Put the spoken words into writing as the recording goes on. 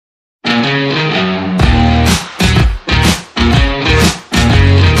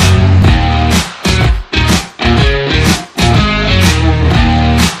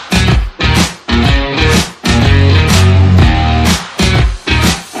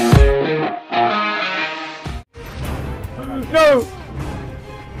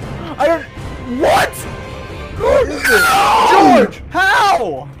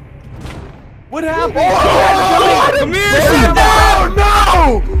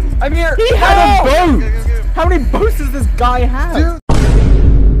I'm here. He had a boat. How many boats does this guy have?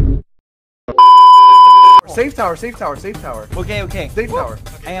 Dude. Safe tower, safe tower, safe tower. Okay, okay. Safe tower.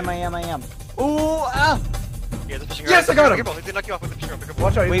 I am. Ooh, ah! Yes, I got him! He's gonna knock you off with the fishing rod.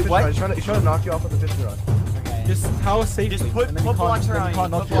 Watch out, Wait, what? He's trying to knock you off with the fishing rod. Okay. Just tower safely. Just put blocks around you.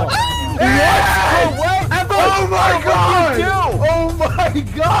 Put blocks around you. What? Oh my god! Oh my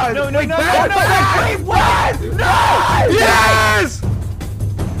god! No! Wait, What? No! Yes!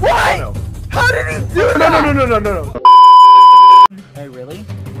 What? No. How did he do that? No. Hey, really?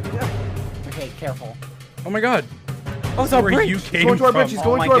 Yeah. Okay, careful. Oh my god. Oh, it's our Where bridge. you He's came going to our from. bridge. He's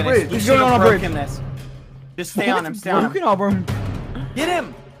going my to our goodness. bridge. We He's should going have on our broken this. Just stay on him. Stay on him. Broken our bridge. Get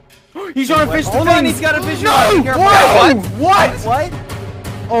him! He's trying to fish the Hold thing. on, he's got a vision. No! Careful. What? What?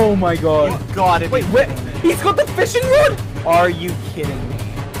 Oh my god. You gotta be Wait, where? kidding me. He's got the fishing rod? Are you kidding me?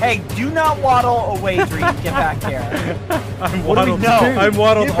 Hey, do not waddle away, Dream. Get back here. I'm What do we waddled. do? I'm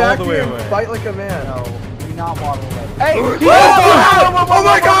waddled Get all back the here way and away. fight like a man. No, do not waddle away. Hey! Oh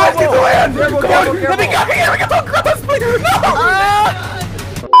my god! Get the land! Careful, Let me careful. get here! We can talk cross, please! No!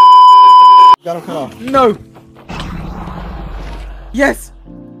 Got him cut off. No. Yes.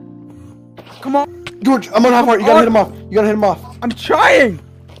 Come on. George, I'm on half heart. You gotta hit him off. You gotta hit him off. I'm trying.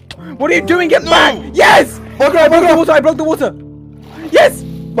 What are you doing? Get back. Yes. Block I it broke the off. water. I broke the water. Yes.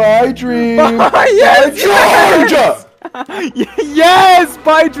 Bye, Dream. Yes. George! Yes.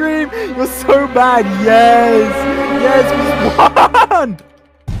 Bye, Dream. You're so bad. Yes. Yes. We won.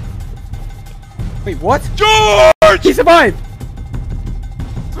 Wait, what? George! He survived.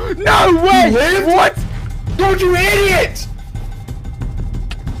 No way. He lived? What? George, you idiot!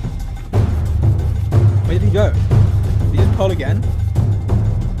 Where did he go? Did he just pull again?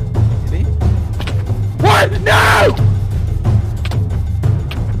 Did he? What? No!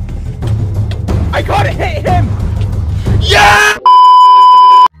 I gotta hit him! Yeah!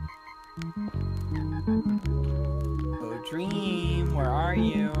 Oh, Dream, where are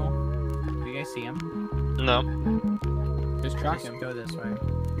you? Do you guys see him? No. Just track Just him. go this way.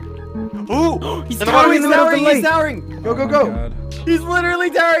 Ooh! He's In the towering water, in the middle of the He's lake. towering! Go, go, Oh my go! God. He's literally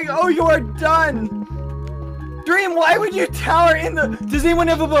towering! Oh, you are done! Dream, why would you tower in the... Does anyone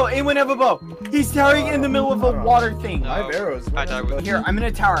have a bow? Anyone have a bow? He's towering in the middle of a water thing. I have arrows. I died with Here, I'm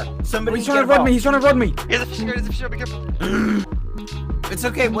gonna tower. Somebody He's get trying a to rod bow. me. He's trying to rod me. He has a fishing rod, be careful. It's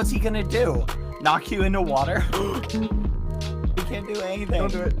okay, what's he gonna do? Knock you into water? He can't do anything.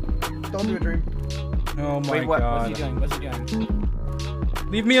 Don't do it. Don't do it, Dream. Oh my Wait, what? god. What's he doing? What's he doing?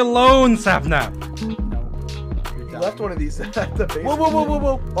 Leave me alone, Sapnap. No. You're You done. left one of these at the base. Whoa, whoa, whoa, whoa,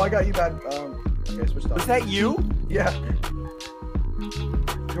 whoa. Oh, I got you bad. Okay, switch Was off. that you? Yeah.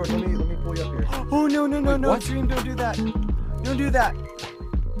 George, let me pull you up here. Oh, no, no, no, Wait, no. what? Dream, don't do that. Don't do that.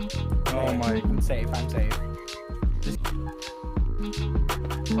 Oh my. I'm safe, I'm safe.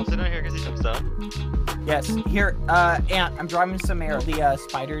 I'll sit down here because he jumps down. Yes, here, Ant, I'm driving some air. The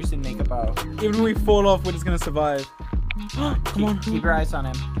spiders and make a bow. Even when we fall off, we're just gonna survive. Come on. Keep your eyes on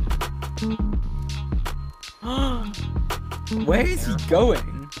him. Where is he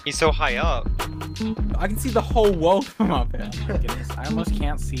going? He's so high up. I can see the whole world from up here. Oh my goodness, I almost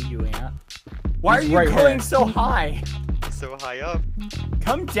can't see you, Ant. Why are He's you right going here. so high? He's so high up.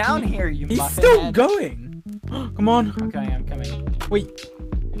 Come down here, you He's muffin still head. going. Come on. Okay, I'm coming. Wait.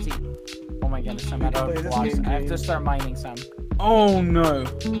 Is he? Oh my goodness, I'm out Play of this blocks. game, I have to Dream. start mining some. Oh no.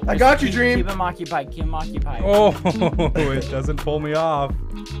 I got you, Keep Dream. him occupied, keep him occupied. Oh, it doesn't pull me off.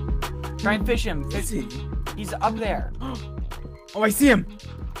 Try and fish him. Is he? He's up there. Oh, I see him.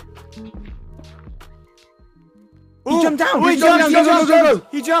 He Ooh, jumped down. ooh, he He's going jumped, down. he Go, go, jumped, go, go, go.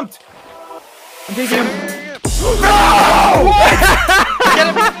 He jumped. I'm chasing him.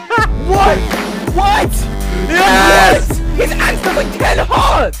 What? What? Yes! His axe does like 10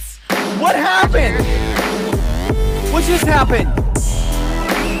 hearts! What happened? What just happened?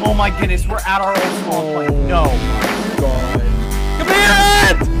 Oh my goodness, we're at our old spawn point. No. God. Come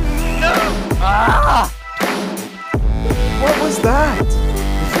here! No! Ah! What was that?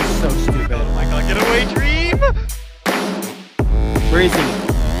 This is so stupid. Oh my god, get away, Dream! Where is he?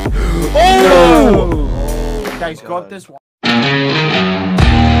 Oh! Guys, go up this wall.